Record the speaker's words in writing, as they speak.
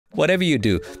Whatever you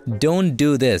do, don't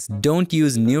do this. Don't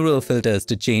use neural filters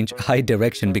to change eye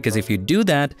direction, because if you do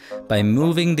that, by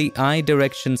moving the eye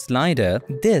direction slider,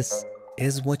 this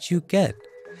is what you get.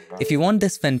 If you want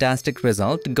this fantastic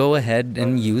result, go ahead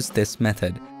and use this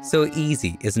method. So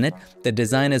easy, isn't it? The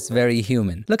design is very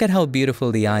human. Look at how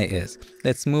beautiful the eye is.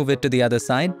 Let's move it to the other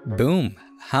side. Boom!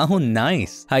 How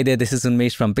nice! Hi there, this is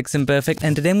Unmesh from PiXimperfect,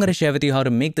 and today I'm going to share with you how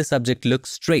to make the subject look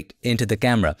straight into the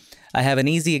camera. I have an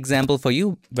easy example for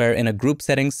you where in a group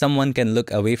setting, someone can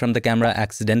look away from the camera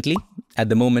accidentally at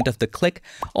the moment of the click,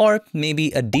 or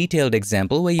maybe a detailed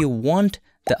example where you want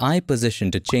the eye position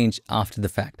to change after the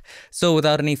fact. So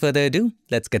without any further ado,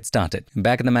 let's get started.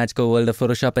 Back in the magical world of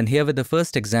Photoshop, and here with the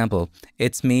first example,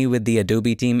 it's me with the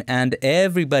Adobe team and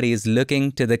everybody is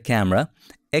looking to the camera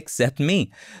except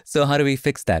me. So how do we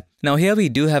fix that? Now here we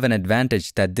do have an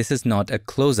advantage that this is not a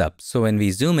close-up. So when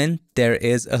we zoom in, there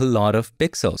is a lot of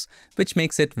pixels, which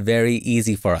makes it very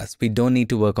easy for us. We don't need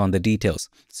to work on the details.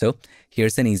 So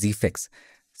here's an easy fix.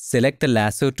 Select the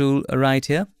lasso tool right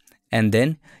here, and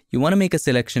then you want to make a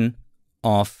selection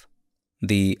of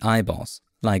the eyeballs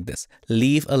like this.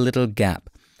 Leave a little gap.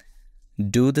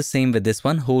 Do the same with this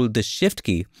one. Hold the Shift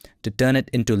key to turn it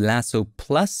into lasso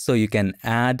plus so you can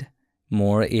add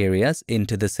more areas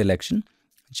into the selection,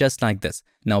 just like this.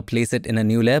 Now place it in a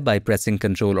new layer by pressing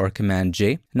Ctrl or Command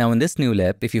J. Now in this new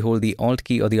layer, if you hold the Alt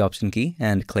key or the Option key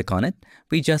and click on it,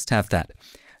 we just have that.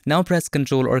 Now press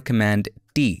Ctrl or Command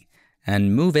T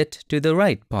and move it to the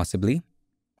right possibly.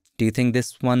 Do you think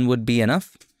this one would be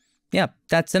enough? Yeah,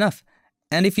 that's enough.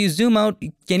 And if you zoom out,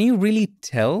 can you really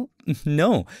tell?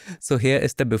 No. So here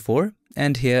is the before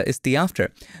and here is the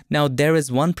after. Now there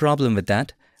is one problem with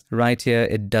that. Right here,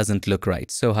 it doesn't look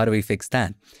right. So how do we fix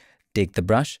that? Take the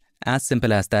brush, as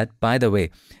simple as that. By the way,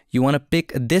 you want to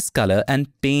pick this color and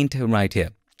paint right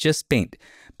here. Just paint.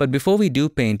 But before we do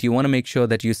paint, you want to make sure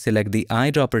that you select the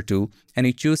eyedropper tool and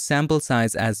you choose sample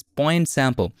size as point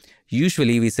sample.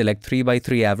 Usually we select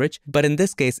 3:3 average, but in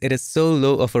this case, it is so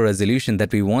low of a resolution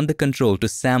that we want the control to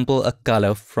sample a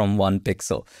color from 1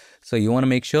 pixel. So you want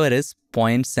to make sure it is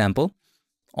point sample.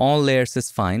 All layers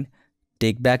is fine.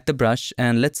 Take back the brush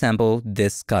and let's sample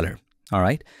this color. All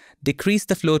right. Decrease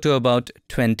the flow to about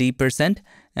 20%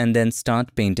 and then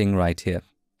start painting right here.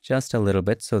 Just a little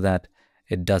bit so that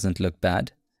it doesn't look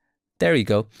bad. There you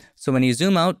go. So when you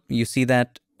zoom out, you see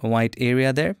that white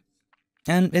area there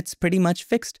and it's pretty much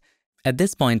fixed. At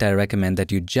this point, I recommend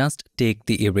that you just take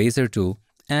the eraser tool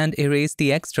and erase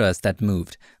the extras that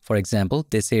moved. For example,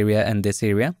 this area and this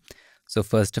area. So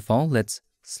first of all, let's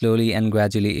slowly and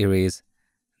gradually erase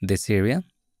this area.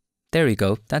 There we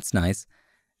go. That's nice.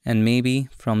 And maybe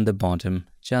from the bottom,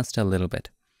 just a little bit.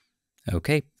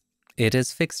 Okay, it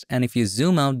is fixed. And if you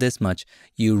zoom out this much,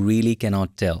 you really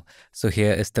cannot tell. So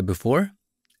here is the before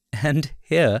and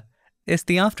here is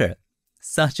the after.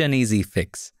 Such an easy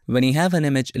fix. When you have an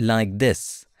image like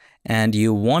this and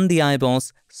you want the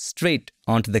eyeballs straight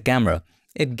onto the camera,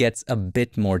 it gets a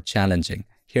bit more challenging.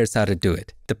 Here's how to do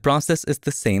it. The process is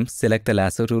the same. Select the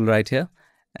lasso tool right here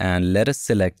and let us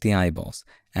select the eyeballs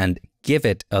and give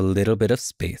it a little bit of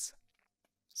space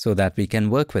so that we can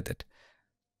work with it.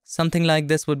 Something like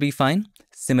this would be fine.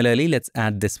 Similarly, let's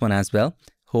add this one as well.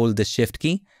 Hold the Shift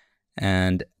key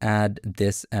and add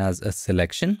this as a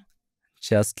selection.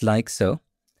 Just like so.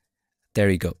 There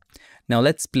you go. Now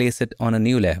let's place it on a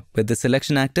new layer. With the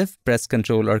selection active, press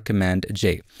Ctrl or Command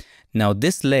J. Now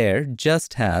this layer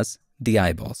just has the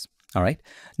eyeballs. All right.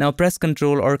 Now press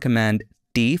Ctrl or Command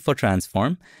T for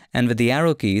transform, and with the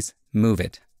arrow keys, move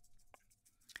it.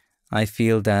 I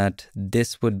feel that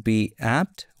this would be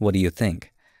apt. What do you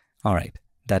think? All right.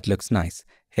 That looks nice.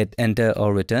 Hit enter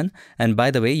or return. And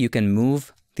by the way, you can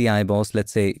move the eyeballs.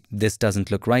 Let's say this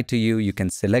doesn't look right to you. You can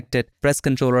select it, press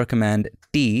Ctrl or Command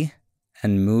T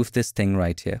and move this thing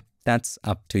right here. That's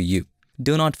up to you.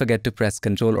 Do not forget to press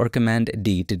Ctrl or Command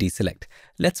D to deselect.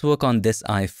 Let's work on this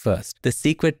eye first. The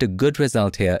secret to good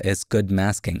result here is good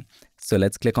masking. So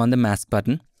let's click on the mask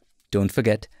button. Don't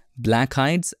forget, black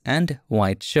hides and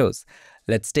white shows.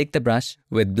 Let's take the brush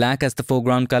with black as the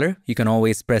foreground color. You can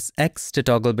always press X to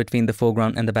toggle between the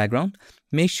foreground and the background.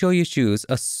 Make sure you choose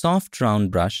a soft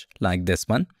round brush like this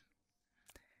one.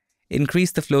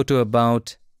 Increase the flow to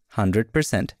about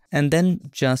 100% and then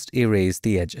just erase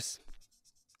the edges.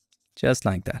 Just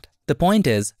like that. The point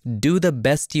is, do the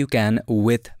best you can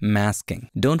with masking.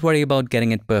 Don't worry about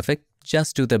getting it perfect.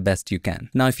 Just do the best you can.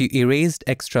 Now, if you erased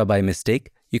extra by mistake,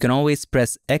 you can always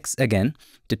press X again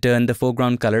to turn the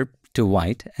foreground color to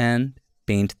white and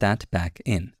paint that back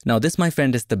in. Now, this, my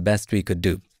friend, is the best we could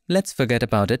do. Let's forget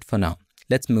about it for now.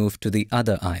 Let's move to the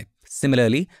other eye.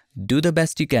 Similarly, do the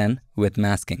best you can with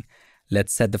masking.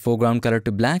 Let's set the foreground color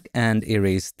to black and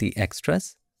erase the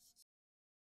extras.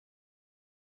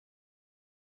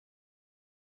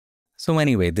 So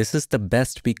anyway, this is the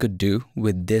best we could do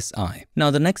with this eye. Now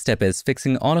the next step is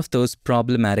fixing all of those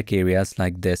problematic areas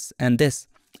like this and this.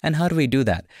 And how do we do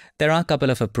that? There are a couple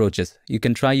of approaches. You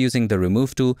can try using the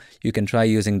remove tool, you can try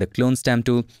using the clone stamp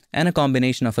tool, and a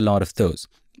combination of a lot of those.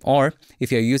 Or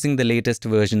if you're using the latest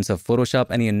versions of Photoshop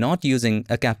and you're not using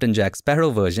a Captain Jack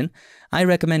Sparrow version, I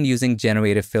recommend using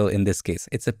Generative Fill in this case.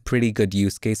 It's a pretty good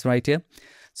use case right here.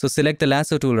 So select the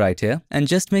lasso tool right here and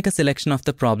just make a selection of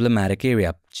the problematic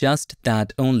area. Just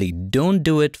that only. Don't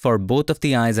do it for both of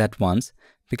the eyes at once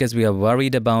because we are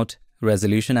worried about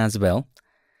resolution as well.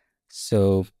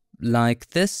 So like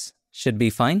this should be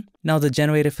fine. Now the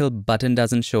Generative Fill button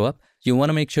doesn't show up. You want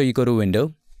to make sure you go to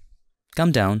Window,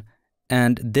 come down,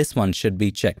 and this one should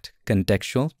be checked,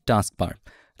 Contextual Taskbar.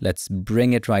 Let's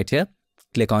bring it right here.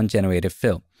 Click on Generative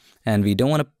Fill. And we don't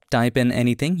want to type in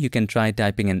anything. You can try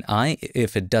typing in I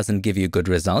if it doesn't give you good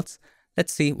results.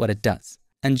 Let's see what it does.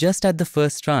 And just at the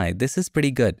first try, this is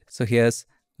pretty good. So here's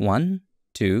 1,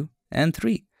 2, and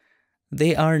 3.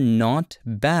 They are not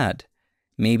bad.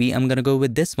 Maybe I'm gonna go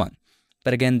with this one.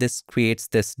 But again, this creates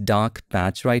this dark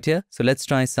patch right here. So let's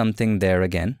try something there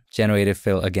again. Generative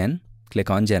Fill again. Click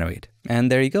on Generate.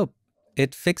 And there you go.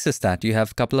 It fixes that. You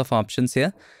have a couple of options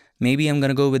here. Maybe I'm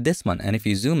gonna go with this one. And if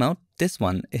you zoom out, this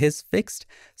one is fixed.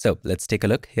 So let's take a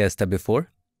look. Here's the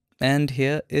before and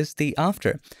here is the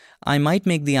after. I might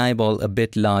make the eyeball a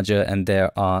bit larger and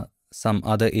there are some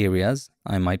other areas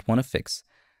I might want to fix.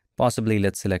 Possibly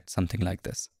let's select something like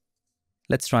this.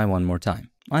 Let's try one more time.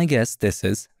 I guess this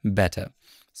is better.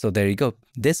 So there you go.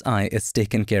 This eye is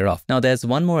taken care of. Now there's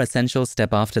one more essential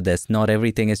step after this. Not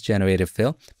everything is Generative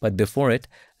Fill, but before it,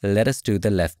 let us do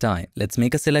the left eye. Let's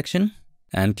make a selection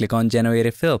and click on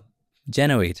Generative Fill.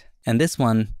 Generate. And this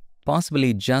one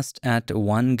possibly just at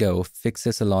one go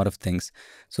fixes a lot of things.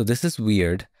 So this is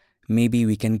weird. Maybe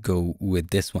we can go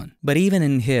with this one. But even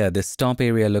in here, this top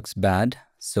area looks bad.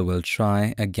 So we'll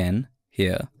try again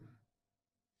here.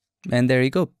 And there you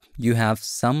go. You have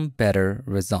some better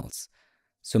results.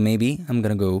 So maybe I'm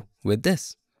gonna go with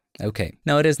this. Okay,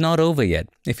 now it is not over yet.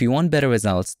 If you want better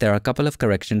results, there are a couple of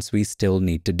corrections we still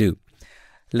need to do.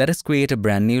 Let us create a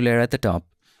brand new layer at the top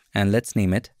and let's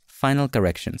name it Final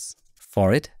Corrections.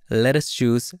 For it, let us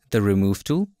choose the Remove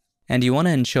tool and you want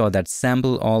to ensure that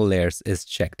Sample All Layers is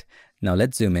checked. Now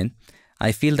let's zoom in.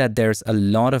 I feel that there's a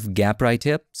lot of gap right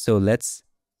here, so let's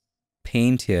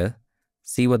paint here,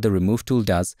 see what the Remove tool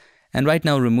does. And right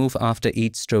now, Remove after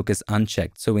each stroke is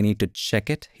unchecked, so we need to check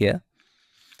it here.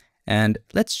 And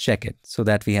let's check it so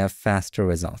that we have faster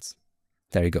results.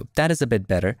 There you go. That is a bit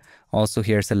better. Also,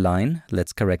 here's a line.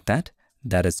 Let's correct that.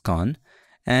 That is gone.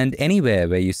 And anywhere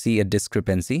where you see a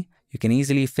discrepancy, you can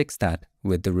easily fix that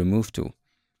with the Remove tool.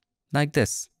 Like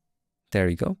this. There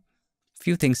you go.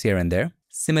 Few things here and there.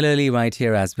 Similarly, right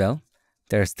here as well,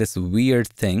 there's this weird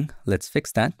thing. Let's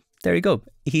fix that. There you go.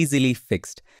 Easily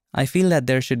fixed. I feel that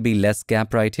there should be less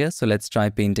gap right here. So let's try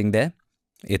painting there.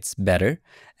 It's better.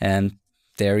 And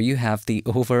there you have the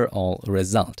overall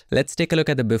result. Let's take a look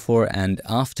at the before and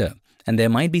after. And there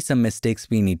might be some mistakes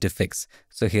we need to fix.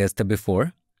 So here's the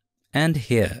before. And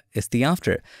here is the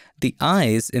after. The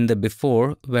eyes in the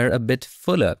before were a bit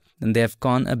fuller and they have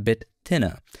gone a bit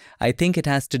thinner. I think it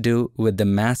has to do with the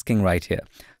masking right here.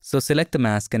 So select the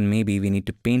mask and maybe we need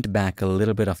to paint back a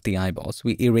little bit of the eyeballs.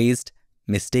 We erased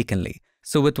mistakenly.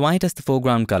 So with white as the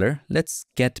foreground color, let's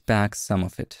get back some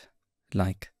of it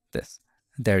like this.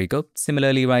 There you go.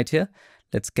 Similarly right here,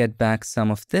 let's get back some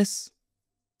of this.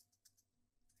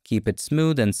 Keep it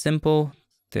smooth and simple.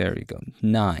 There you go.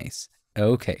 Nice.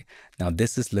 Okay, now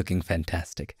this is looking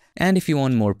fantastic. And if you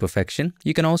want more perfection,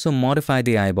 you can also modify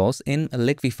the eyeballs in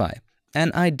Liquify.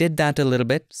 And I did that a little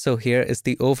bit. So here is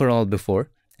the overall before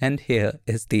and here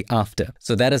is the after.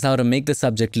 So that is how to make the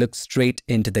subject look straight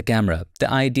into the camera.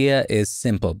 The idea is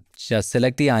simple. Just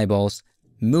select the eyeballs,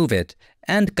 move it,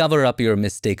 and cover up your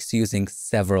mistakes using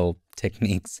several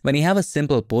techniques. When you have a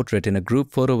simple portrait in a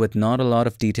group photo with not a lot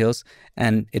of details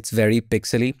and it's very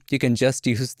pixely, you can just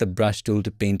use the brush tool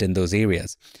to paint in those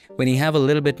areas. When you have a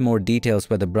little bit more details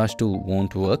where the brush tool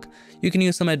won't work, you can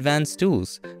use some advanced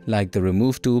tools like the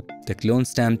Remove tool, the Clone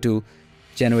Stamp tool,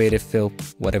 Generative Fill,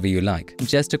 whatever you like.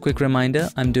 Just a quick reminder,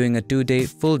 I'm doing a 2-day,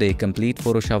 full-day complete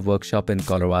Photoshop workshop in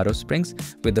Colorado Springs,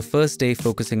 with the first day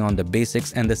focusing on the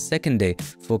basics and the second day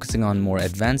focusing on more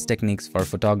advanced techniques for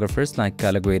photographers like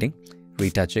color grading,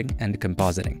 retouching, and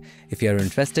compositing. If you are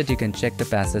interested, you can check the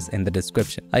passes in the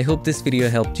description. I hope this video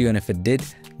helped you, and if it did,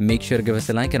 make sure to give us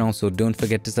a like, and also don't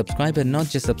forget to subscribe, and not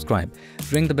just subscribe.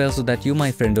 Ring the bell so that you,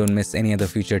 my friend, don't miss any other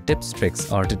future tips,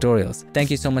 tricks, or tutorials.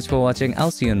 Thank you so much for watching.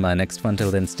 I'll see you in my next one.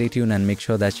 Till then, stay tuned and make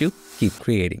sure that you keep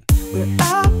creating. We're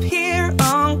up here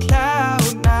on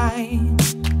cloud nine.